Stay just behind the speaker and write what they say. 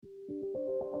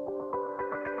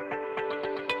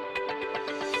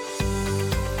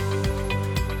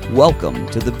Welcome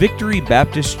to the Victory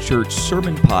Baptist Church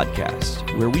Sermon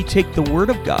Podcast, where we take the Word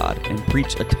of God and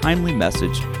preach a timely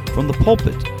message from the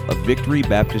pulpit of Victory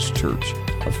Baptist Church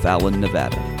of Fallon,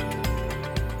 Nevada.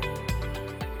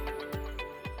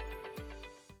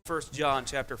 1 John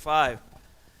chapter 5.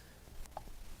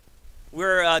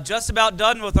 We're just about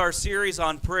done with our series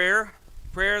on prayer.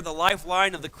 Prayer, the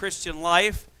lifeline of the Christian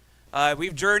life.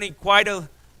 We've journeyed quite a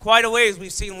ways.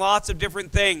 We've seen lots of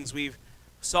different things. We've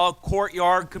saw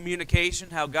courtyard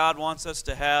communication, how God wants us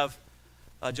to have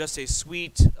just a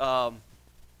sweet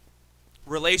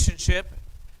relationship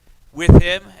with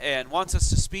Him and wants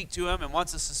us to speak to Him and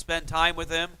wants us to spend time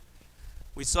with Him.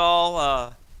 We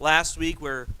saw last week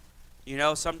where,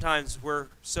 sometimes we're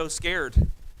so scared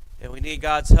and we need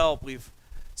God's help. We've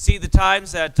seen the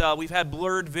times that we've had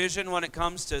blurred vision when it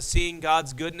comes to seeing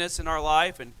God's goodness in our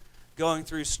life and going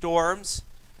through storms.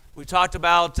 We talked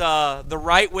about the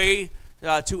right way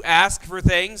to ask for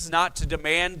things, not to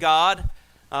demand God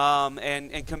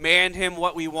and command Him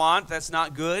what we want. That's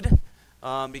not good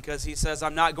because He says,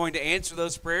 I'm not going to answer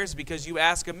those prayers because you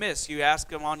ask amiss. You ask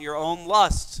them on your own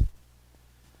lust.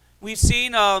 We've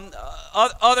seen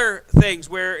other things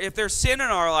where if there's sin in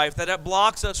our life, that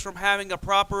blocks us from having a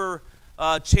proper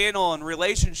channel and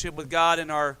relationship with God in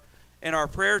our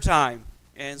prayer time.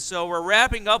 And so we're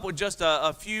wrapping up with just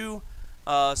a few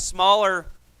smaller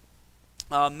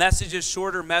messages,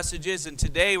 shorter messages, and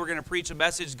today we're going to preach a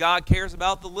message. God cares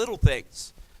about the little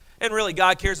things, and really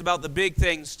God cares about the big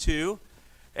things too.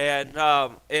 And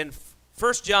in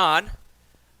 1 John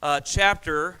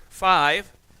chapter 5,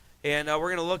 and we're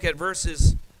going to look at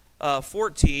verses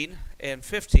 14 and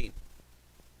 15.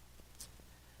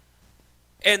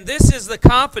 And this is the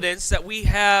confidence that we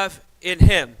have in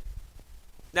Him.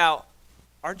 Now,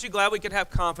 aren't you glad we can have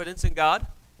confidence in God?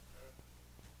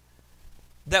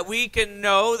 That we can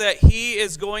know that He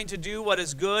is going to do what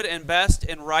is good and best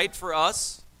and right for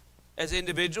us as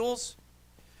individuals.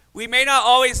 We may not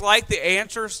always like the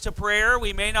answers to prayer.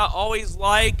 We may not always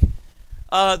like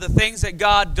the things that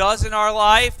God does in our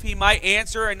life. He might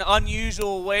answer in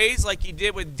unusual ways like He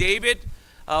did with David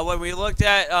when we looked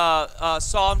at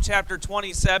Psalm chapter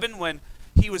 27 when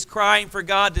he was crying for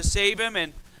God to save him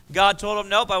and God told him,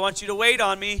 nope, I want you to wait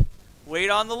on me. Wait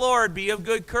on the Lord. Be of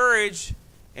good courage.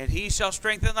 And He shall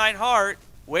strengthen thine heart.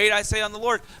 Wait, I say, on the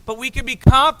Lord. But we can be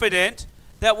confident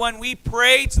that when we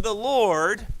pray to the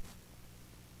Lord,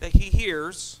 that He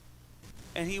hears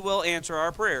and He will answer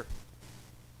our prayer.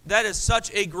 That is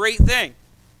such a great thing,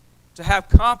 to have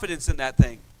confidence in that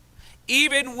thing.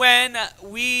 Even when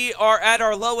we are at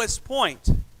our lowest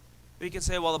point, we can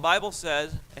say, well, the Bible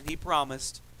says, and He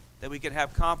promised, that we can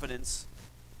have confidence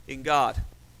in God.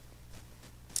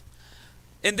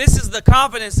 And this is the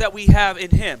confidence that we have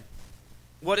in Him.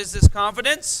 What is this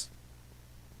confidence?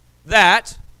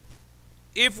 That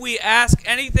if we ask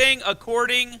anything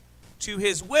according to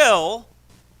His will,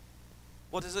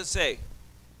 what does it say?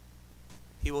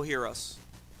 He will hear us.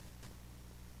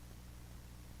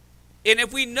 And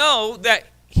if we know that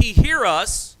He hears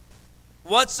us,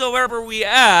 whatsoever we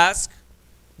ask,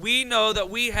 we know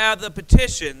that we have the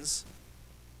petitions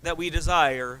that we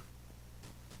desire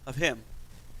of Him.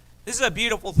 This is a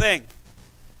beautiful thing.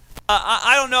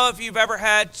 I don't know if you've ever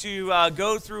had to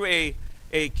go through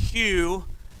a queue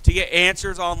to get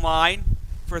answers online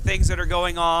for things that are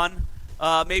going on.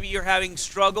 Maybe you're having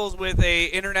struggles with a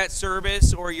internet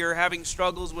service, or you're having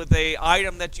struggles with a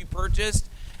item that you purchased,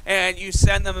 and you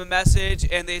send them a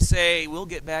message and they say, we'll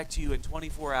get back to you in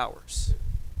 24 hours.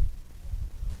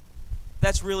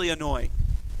 That's really annoying.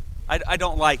 I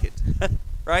don't like it,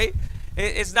 right?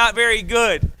 It's not very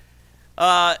good.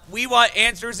 We want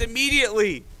answers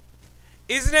immediately.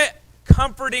 Isn't it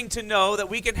comforting to know that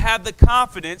we can have the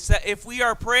confidence that if we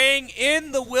are praying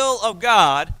in the will of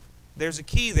God, there's a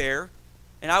key there,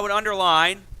 and I would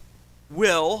underline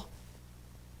will.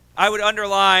 I would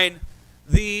underline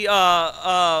the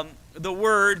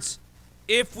words,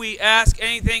 if we ask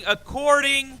anything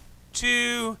according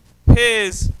to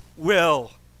His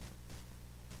will.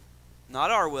 Not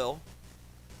our will,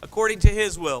 according to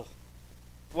His will.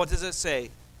 What does it say?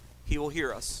 He will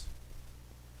hear us.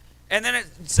 And then it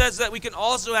says that we can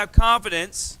also have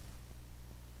confidence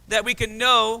that we can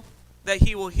know that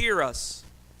He will hear us.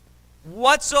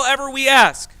 Whatsoever we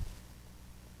ask,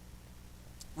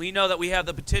 we know that we have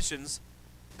the petitions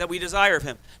that we desire of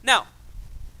Him. Now,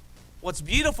 what's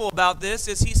beautiful about this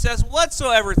is He says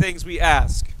whatsoever things we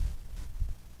ask.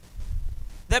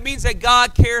 That means that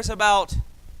God cares about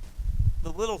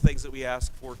the little things that we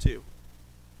ask for too.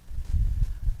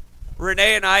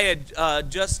 Renee and I had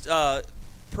just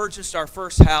purchased our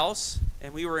first house,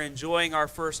 and we were enjoying our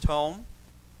first home.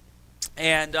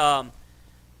 And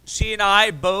she and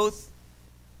I both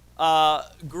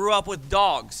grew up with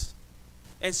dogs.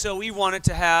 And so we wanted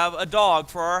to have a dog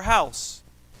for our house.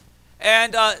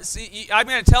 And see, I'm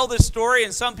going to tell this story,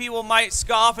 and some people might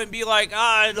scoff and be like,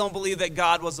 I don't believe that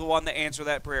God was the one that answered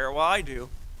that prayer. Well, I do.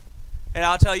 And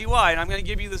I'll tell you why, and I'm going to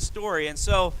give you the story. And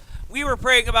so we were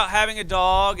praying about having a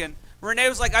dog, and Renee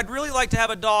was like, I'd really like to have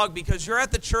a dog because you're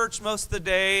at the church most of the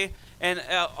day, and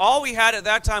all we had at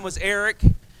that time was Eric,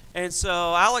 and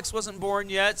so Alex wasn't born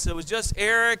yet, so it was just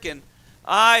Eric and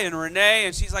I and Renee,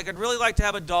 and she's like, I'd really like to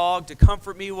have a dog to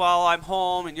comfort me while I'm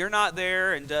home and you're not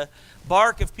there, and to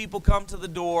bark if people come to the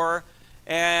door,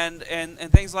 and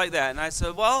things like that. And I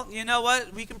said, well, you know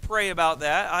what? We can pray about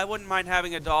that. I wouldn't mind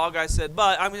having a dog. I said,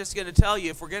 but I'm just going to tell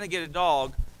you, if we're going to get a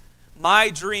dog, my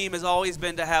dream has always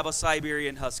been to have a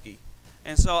Siberian Husky.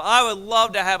 And so I would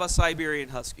love to have a Siberian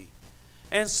Husky.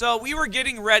 And so we were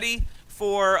getting ready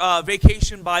for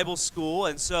Vacation Bible School.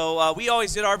 And so we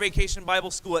always did our Vacation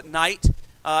Bible School at night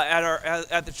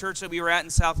at the church that we were at in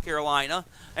South Carolina.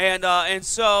 And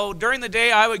so during the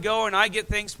day, I would go and I get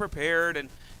things prepared and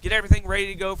get everything ready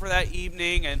to go for that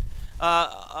evening. And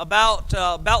about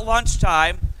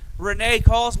lunchtime, Renee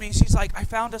calls me and she's like, I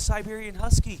found a Siberian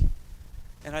Husky.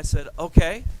 And I said,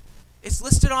 okay. It's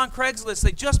listed on Craigslist.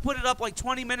 They just put it up like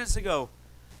 20 minutes ago.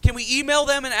 Can we email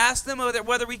them and ask them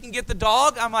whether we can get the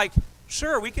dog? I'm like,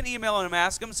 sure, we can email them and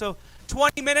ask them. So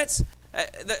 20 minutes,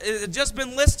 it had just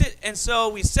been listed. And so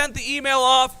we sent the email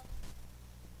off.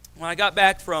 When I got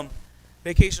back from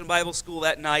Vacation Bible School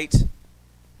that night,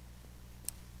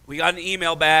 we got an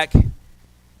email back,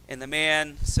 and the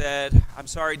man said, I'm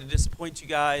sorry to disappoint you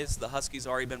guys. The Husky's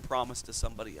already been promised to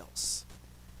somebody else.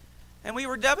 And we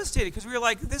were devastated because we were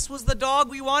like, this was the dog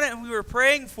we wanted and we were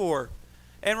praying for.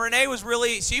 And Renee was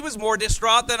she was more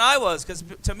distraught than I was because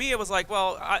to me it was like,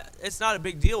 well, it's not a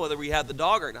big deal whether we have the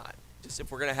dog or not. Just if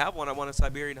we're going to have one, I want a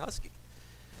Siberian Husky.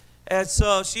 And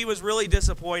so she was really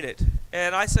disappointed.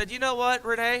 And I said, you know what,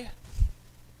 Renee?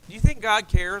 Do you think God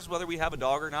cares whether we have a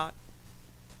dog or not?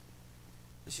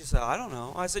 And she said, I don't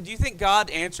know. I said, do you think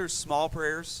God answers small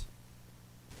prayers?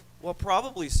 Well,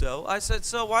 probably so. I said,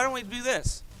 so why don't we do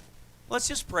this? Let's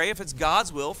just pray if it's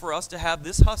God's will for us to have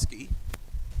this Husky,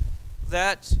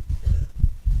 that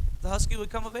the Husky would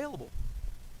come available.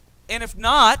 And if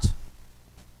not,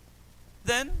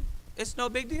 then it's no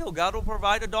big deal. God will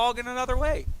provide a dog in another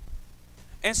way.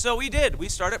 And so we did. We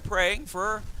started praying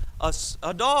for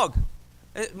a dog.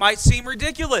 It might seem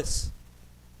ridiculous,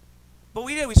 but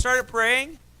we did. We started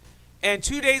praying, and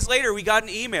 2 days later we got an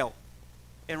email.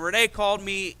 And Renee called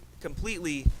me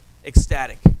completely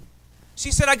ecstatic. She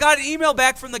said, I got an email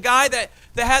back from the guy that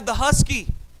had the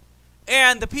Husky,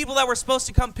 and the people that were supposed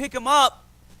to come pick him up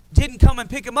didn't come and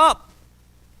pick him up.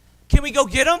 Can we go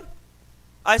get him?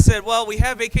 I said, well, we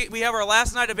have our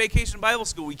last night of Vacation Bible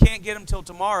School. We can't get him till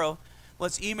tomorrow.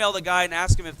 Let's email the guy and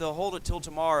ask him if they'll hold it till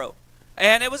tomorrow.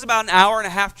 And it was about an hour and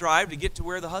a half drive to get to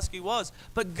where the Husky was.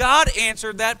 But God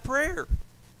answered that prayer.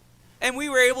 And we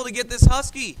were able to get this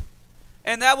Husky.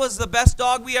 And that was the best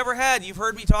dog we ever had. You've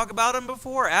heard me talk about him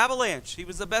before, Avalanche. He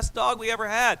was the best dog we ever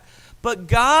had. But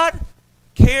God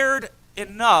cared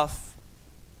enough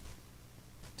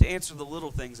to answer the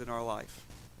little things in our life.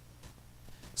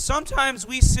 Sometimes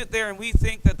we sit there and we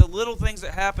think that the little things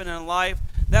that happen in life,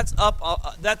 that's up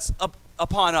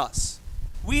upon us.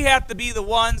 We have to be the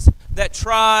ones that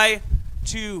try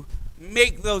to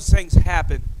make those things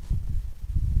happen.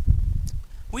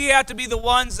 We have to be the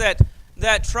ones that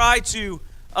try to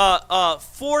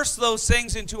force those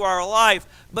things into our life.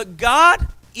 But God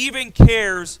even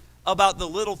cares about the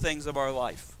little things of our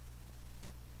life.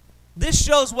 This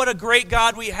shows what a great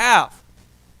God we have.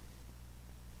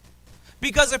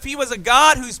 Because if he was a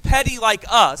God who's petty like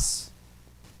us,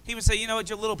 he would say, you know what,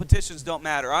 your little petitions don't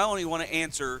matter. I only want to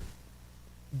answer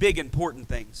big, important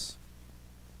things.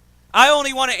 I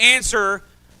only want to answer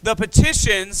the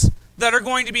petitions that are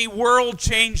going to be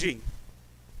world-changing.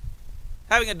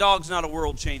 Having a dog's not a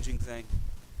world-changing thing.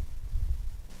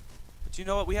 But you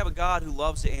know what? We have a God who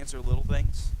loves to answer little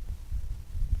things.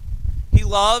 He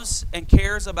loves and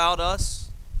cares about us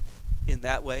in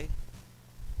that way.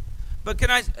 But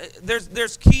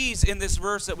there's keys in this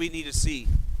verse that we need to see.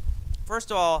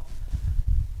 First of all,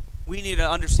 we need to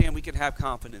understand we can have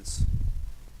confidence.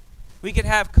 We can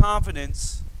have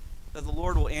confidence that the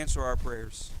Lord will answer our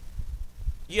prayers.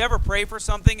 You ever pray for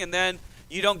something and then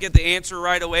you don't get the answer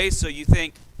right away, so you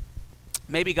think,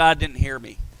 maybe God didn't hear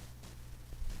me.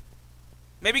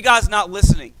 Maybe God's not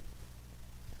listening.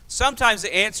 Sometimes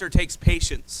the answer takes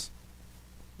patience.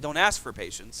 Don't ask for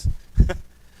patience.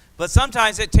 But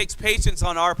sometimes it takes patience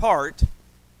on our part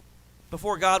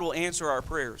before God will answer our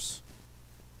prayers.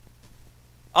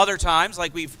 Other times,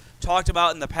 like we've talked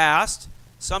about in the past,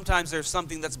 sometimes there's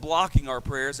something that's blocking our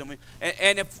prayers.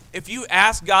 And if you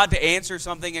ask God to answer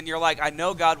something and you're like, I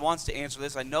know God wants to answer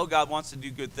this, I know God wants to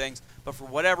do good things, but for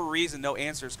whatever reason no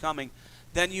answer is coming,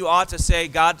 then you ought to say,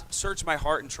 God, search my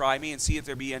heart and try me and see if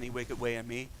there be any wicked way in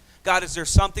me. God, is there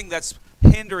something that's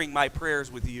hindering my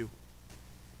prayers with you?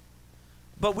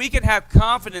 But we can have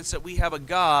confidence that we have a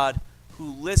God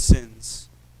who listens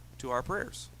to our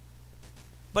prayers.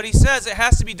 But he says it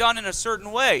has to be done in a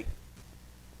certain way.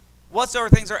 Whatsoever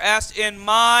things are asked in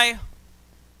my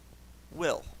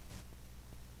will.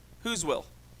 Whose will?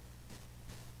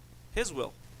 His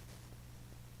will.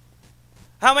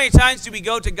 How many times do we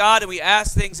go to God and we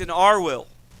ask things in our will?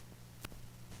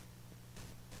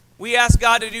 We ask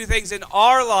God to do things in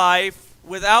our life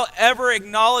without ever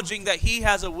acknowledging that he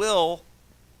has a will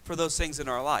for those things in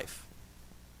our life.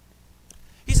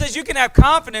 He says you can have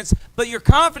confidence, but your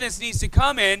confidence needs to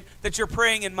come in that you're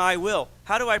praying in my will.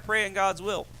 How do I pray in God's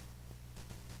will?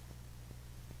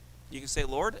 You can say,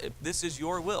 Lord, if this is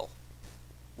your will,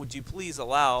 would you please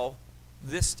allow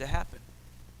this to happen?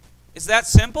 Is that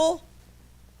simple?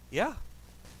 Yeah.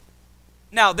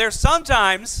 Now, there's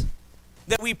sometimes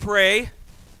that we pray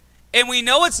and we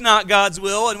know it's not God's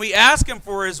will, and we ask him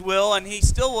for his will, and he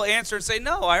still will answer and say,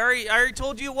 no, I already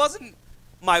told you it wasn't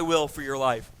my will for your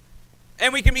life.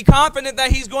 And we can be confident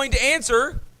that he's going to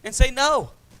answer and say,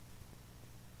 no.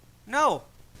 No.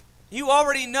 You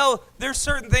already know there's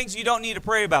certain things you don't need to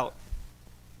pray about.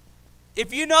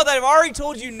 If you know that I've already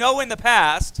told you no in the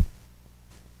past,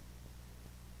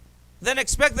 then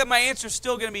expect that my answer is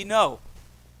still going to be no.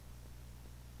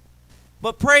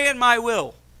 But pray in my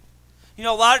will. You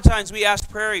know, a lot of times we ask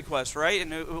prayer requests, right?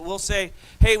 And we'll say,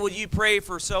 hey, will you pray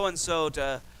for so-and-so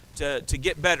to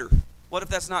get better? What if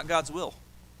that's not God's will?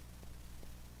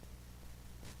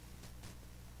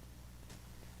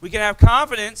 We can have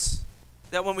confidence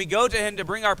that when we go to him to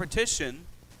bring our petition,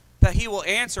 that he will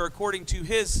answer according to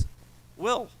his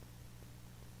will.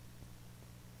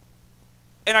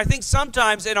 And I think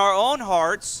sometimes in our own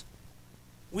hearts,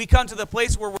 we come to the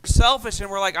place where we're selfish and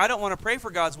we're like, I don't want to pray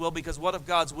for God's will because what if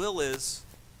God's will is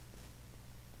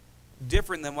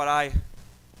different than what I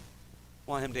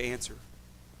want him to answer?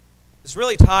 This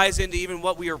really ties into even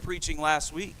what we were preaching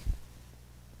last week.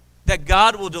 That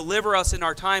God will deliver us in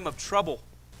our time of trouble,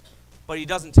 but he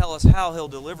doesn't tell us how he'll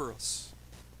deliver us.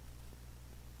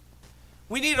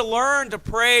 We need to learn to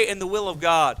pray in the will of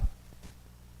God.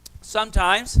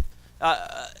 Sometimes,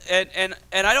 and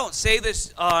I don't say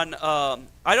this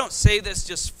I don't say this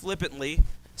just flippantly.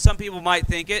 Some people might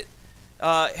think it.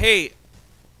 Hey,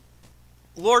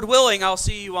 Lord willing, I'll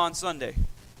see you on Sunday.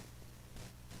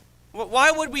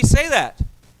 Why would we say that?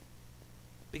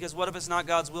 Because what if it's not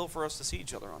God's will for us to see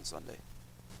each other on Sunday?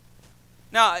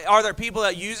 Now, are there people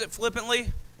that use it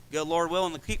flippantly? Good Lord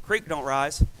willing, the creek don't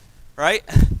rise, right?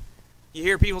 You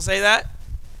hear people say that?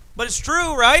 But it's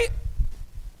true, right?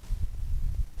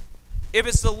 If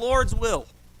it's the Lord's will.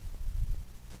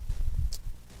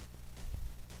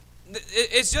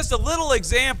 It's just a little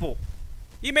example.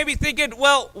 You may be thinking,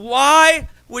 well, why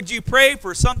would you pray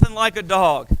for something like a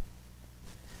dog?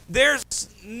 There's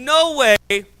no way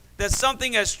that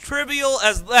something as trivial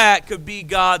as that could be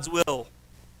God's will.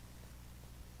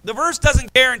 The verse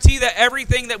doesn't guarantee that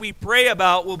everything that we pray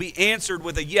about will be answered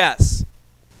with a yes.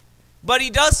 But he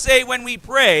does say when we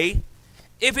pray,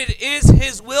 if it is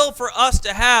his will for us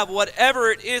to have whatever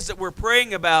it is that we're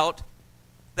praying about,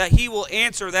 that he will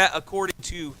answer that according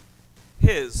to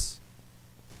his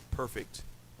perfect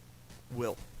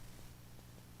will.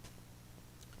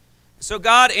 So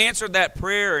God answered that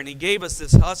prayer and he gave us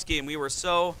this husky and we were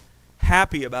so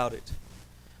happy about it.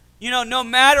 You know, no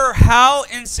matter how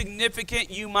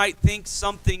insignificant you might think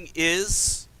something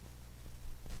is,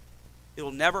 it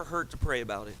will never hurt to pray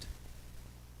about it.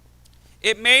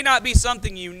 It may not be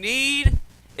something you need.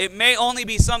 It may only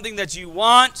be something that you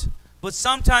want. But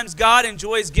sometimes God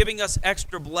enjoys giving us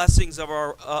extra blessings of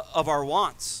our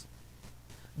wants.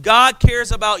 God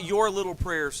cares about your little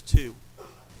prayers too.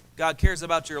 God cares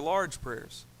about your large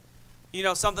prayers. You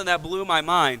know, something that blew my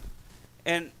mind.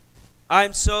 And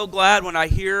I'm so glad when I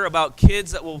hear about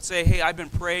kids that will say, hey, I've been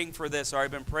praying for this or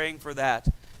I've been praying for that.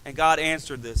 And God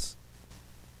answered this.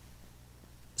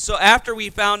 So after we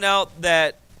found out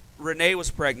that Renee was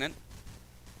pregnant,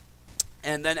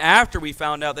 and then after we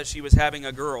found out that she was having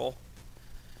a girl,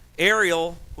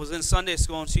 Ariel was in Sunday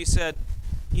school and she said,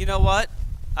 you know what?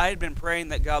 I had been praying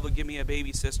that God would give me a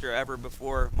baby sister ever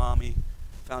before Mommy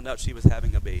found out she was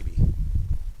having a baby.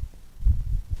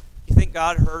 You think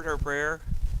God heard her prayer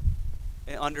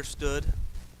and understood?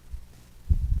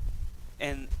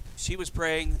 And she was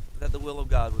praying that the will of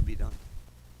God would be done.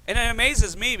 And it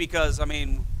amazes me because,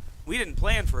 we didn't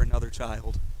plan for another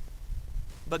child.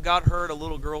 But God heard a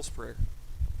little girl's prayer.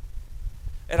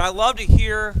 And I love to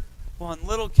hear when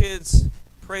little kids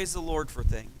praise the Lord for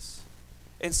things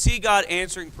and see God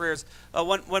answering prayers.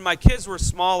 When my kids were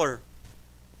smaller,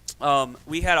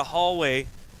 we had a hallway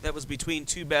that was between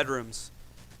two bedrooms.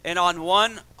 And on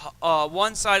one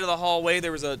side of the hallway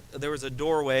there was a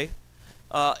doorway,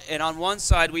 and on one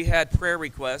side we had prayer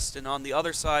requests, and on the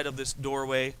other side of this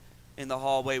doorway in the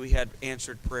hallway we had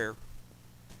answered prayer.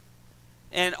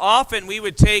 And often we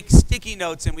would take sticky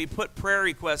notes and we put prayer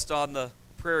requests on the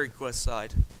prayer request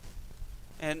side.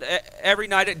 And every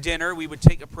night at dinner we would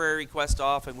take a prayer request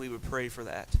off and we would pray for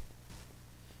that.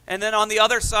 And then on the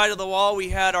other side of the wall, we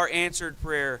had our answered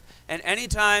prayer. And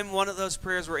anytime one of those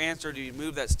prayers were answered, you'd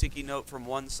move that sticky note from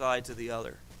one side to the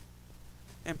other.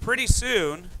 And pretty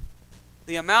soon,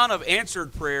 the amount of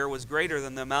answered prayer was greater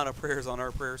than the amount of prayers on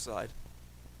our prayer side.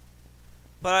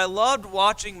 But I loved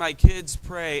watching my kids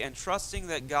pray and trusting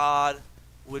that God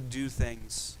would do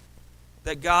things,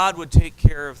 that God would take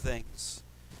care of things,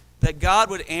 that God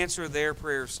would answer their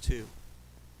prayers too.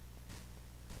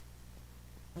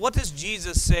 What does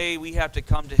Jesus say we have to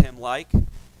come to him like?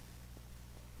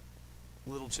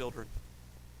 Little children.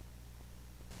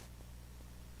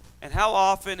 And how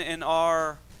often in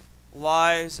our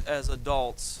lives as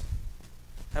adults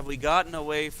have we gotten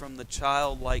away from the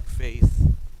childlike faith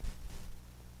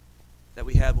that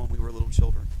we had when we were little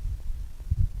children?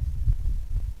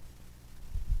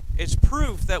 It's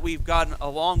proof that we've gotten a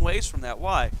long ways from that.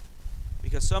 Why?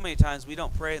 Because so many times we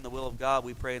don't pray in the will of God,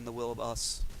 we pray in the will of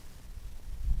us.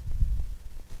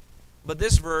 But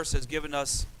this verse has given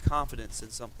us confidence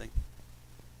in something.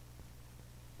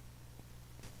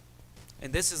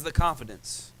 And this is the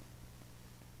confidence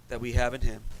that we have in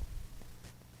him.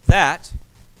 That,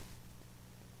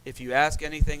 if you ask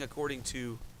anything according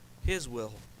to his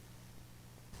will,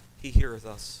 he heareth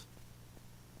us.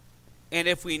 And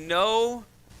if we know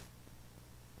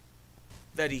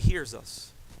that he hears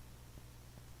us,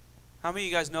 how many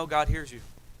of you guys know God hears you?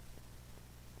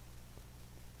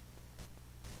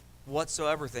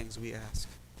 Whatsoever things we ask.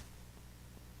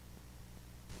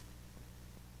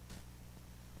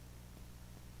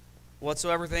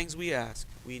 Whatsoever things we ask,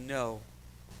 we know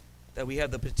that we have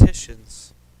the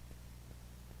petitions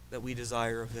that we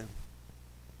desire of him.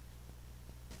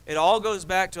 It all goes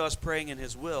back to us praying in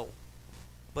his will.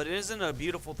 But it isn't a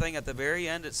beautiful thing at the very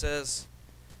end? It says,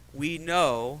 we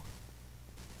know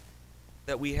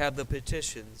that we have the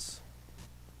petitions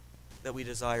that we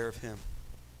desire of him.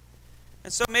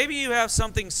 And so maybe you have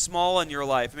something small in your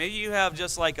life. Maybe you have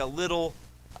just like a little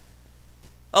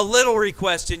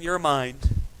request in your mind.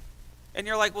 And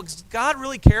you're like, well, does God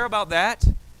really care about that?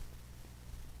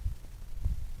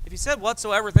 If he said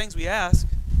whatsoever things we ask,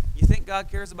 you think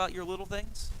God cares about your little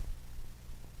things?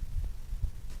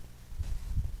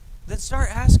 Then start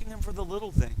asking him for the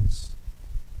little things.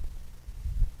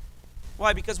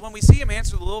 Why? Because when we see him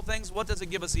answer the little things, what does it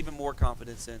give us even more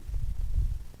confidence in?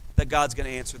 That God's going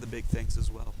to answer the big things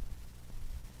as well.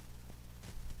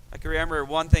 I can remember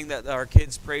one thing that our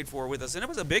kids prayed for with us, and it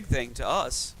was a big thing to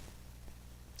us.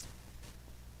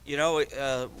 You know,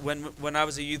 when I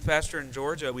was a youth pastor in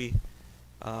Georgia, we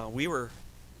were,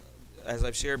 as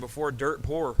I've shared before, dirt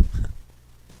poor.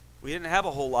 We didn't have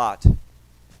a whole lot.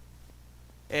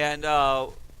 And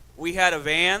we had a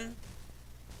van,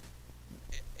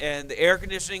 and the air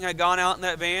conditioning had gone out in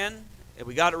that van. And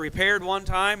we got it repaired one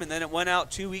time, and then it went out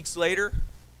 2 weeks later.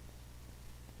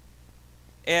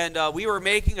 And we were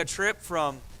making a trip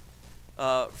from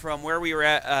where we were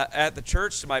at the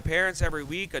church to my parents every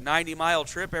week, a 90-mile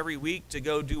trip every week to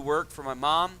go do work for my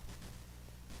mom.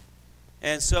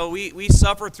 And so we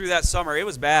suffered through that summer. It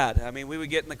was bad. I mean, we would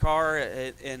get in the car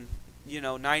in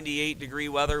 98-degree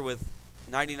weather with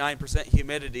 99%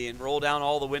 humidity and roll down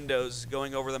all the windows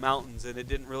going over the mountains, and it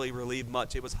didn't really relieve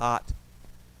much. It was hot.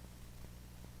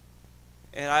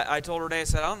 And I told Renee, I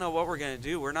said, I don't know what we're going to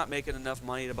do. We're not making enough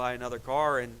money to buy another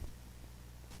car. And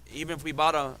even if we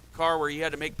bought a car where you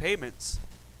had to make payments,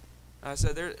 I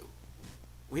said,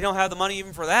 we don't have the money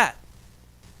even for that.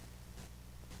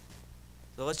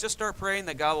 So let's just start praying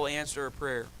that God will answer a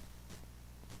prayer.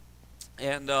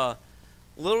 And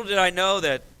little did I know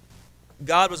that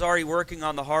God was already working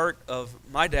on the heart of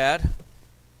my dad,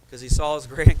 because he saw his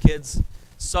grandkids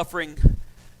suffering,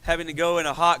 having to go in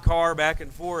a hot car back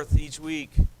and forth each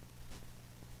week.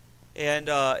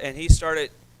 And he started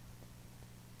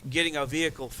getting a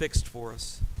vehicle fixed for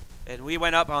us. And we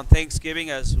went up on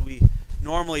Thanksgiving as we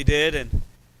normally did. And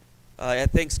at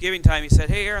Thanksgiving time, he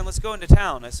said, hey, Aaron, let's go into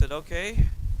town. I said, okay.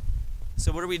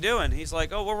 said, what are we doing? He's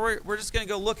like, oh, well, we're just going to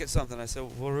go look at something. I said,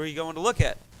 what are you going to look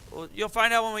at? Well, you'll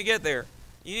find out when we get there.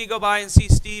 You need to go by and see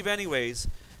Steve anyways.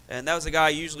 And that was the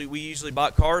guy we usually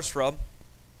bought cars from,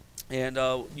 and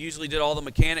usually did all the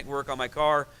mechanic work on my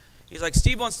car. He's like,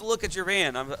 Steve wants to look at your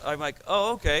van. I'm like,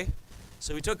 oh, okay.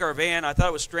 So we took our van. I thought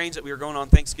it was strange that we were going on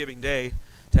Thanksgiving Day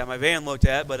to have my van looked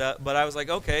at, but I was like,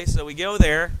 okay. So we go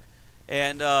there,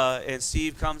 and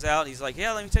Steve comes out. And he's like,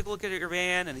 yeah, let me take a look at your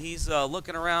van. And he's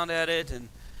looking around at it, and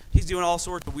he's doing all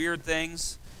sorts of weird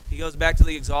things. He goes back to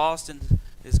the exhaust and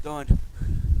is going,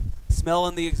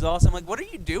 smelling the exhaust. I'm like, what are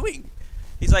you doing?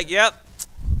 He's like, yep,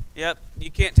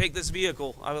 you can't take this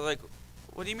vehicle. I was like,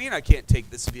 what do you mean I can't take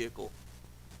this vehicle?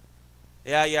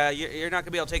 Yeah, you're not going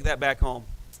to be able to take that back home.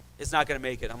 It's not going to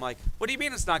make it. I'm like, what do you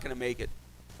mean it's not going to make it?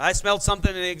 I smelled something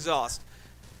in the exhaust.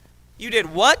 You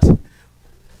did what?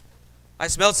 I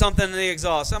smelled something in the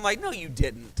exhaust. I'm like, no, you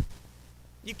didn't.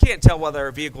 You can't tell whether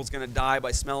a vehicle's going to die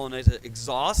by smelling its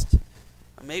exhaust.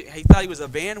 Maybe he thought he was a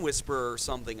van whisperer or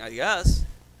something, I guess.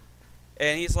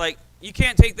 And he's like, you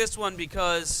can't take this one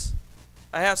because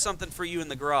I have something for you in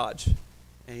the garage.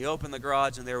 And he opened the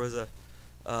garage, and there was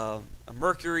a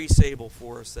Mercury Sable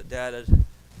for us that Dad had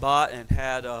bought and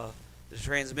had the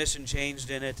transmission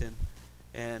changed in it.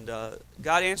 And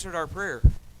God answered our prayer.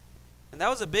 And that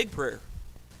was a big prayer.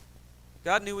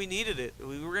 God knew we needed it.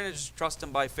 We were going to just trust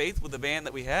Him by faith with the van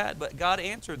that we had, but God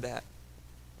answered that.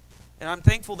 And I'm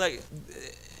thankful that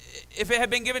if it had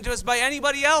been given to us by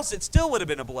anybody else, it still would have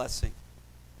been a blessing.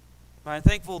 I'm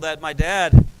thankful that my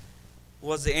dad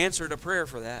was the answer to prayer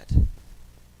for that.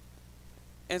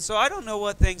 And so I don't know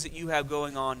what things that you have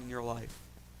going on in your life.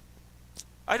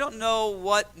 I don't know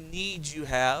what needs you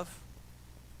have,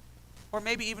 or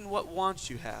maybe even what wants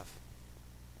you have.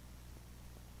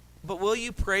 But will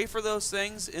you pray for those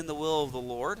things in the will of the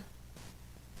Lord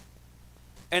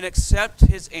and accept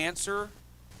His answer,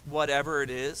 whatever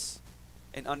it is,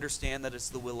 and understand that it's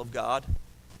the will of God,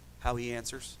 how He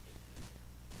answers?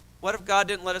 What if God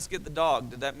didn't let us get the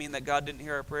dog? Did that mean that God didn't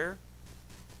hear our prayer?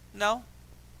 No.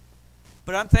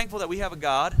 But I'm thankful that we have a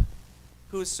God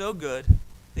who is so good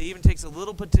that He even takes a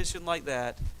little petition like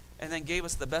that and then gave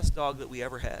us the best dog that we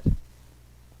ever had.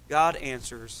 God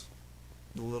answers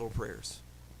the little prayers.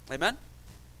 Amen?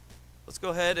 Let's go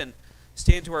ahead and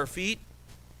stand to our feet,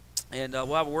 and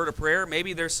we'll have a word of prayer.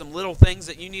 Maybe there's some little things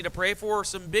that you need to pray for, or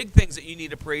some big things that you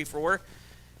need to pray for.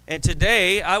 And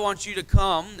today, I want you to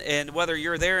come, and whether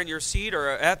you're there in your seat or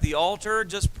at the altar,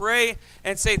 just pray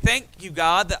and say, thank you,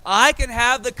 God, that I can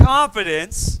have the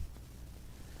confidence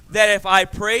that if I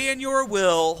pray in your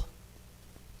will,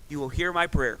 you will hear my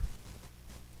prayer.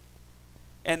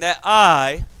 And that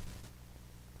I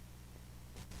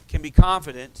can be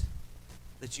confident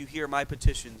that you hear my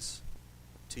petitions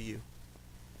to you.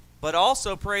 But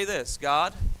also pray this,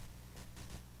 God,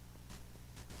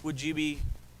 would you be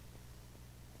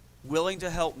willing to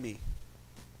help me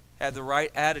have the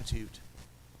right attitude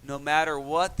no matter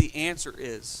what the answer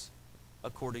is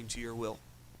according to your will?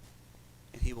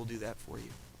 And He will do that for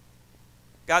you.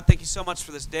 God, thank you so much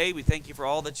for this day. We thank you for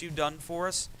all that you've done for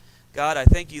us. God, I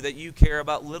thank you that you care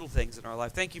about little things in our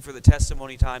life. Thank you for the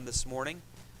testimony time this morning.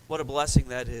 What a blessing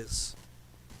that is.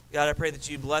 God, I pray that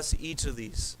you bless each of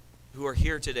these who are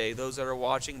here today, those that are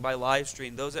watching by live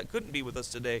stream, those that couldn't be with us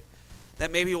today,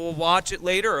 that maybe will watch it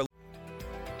later or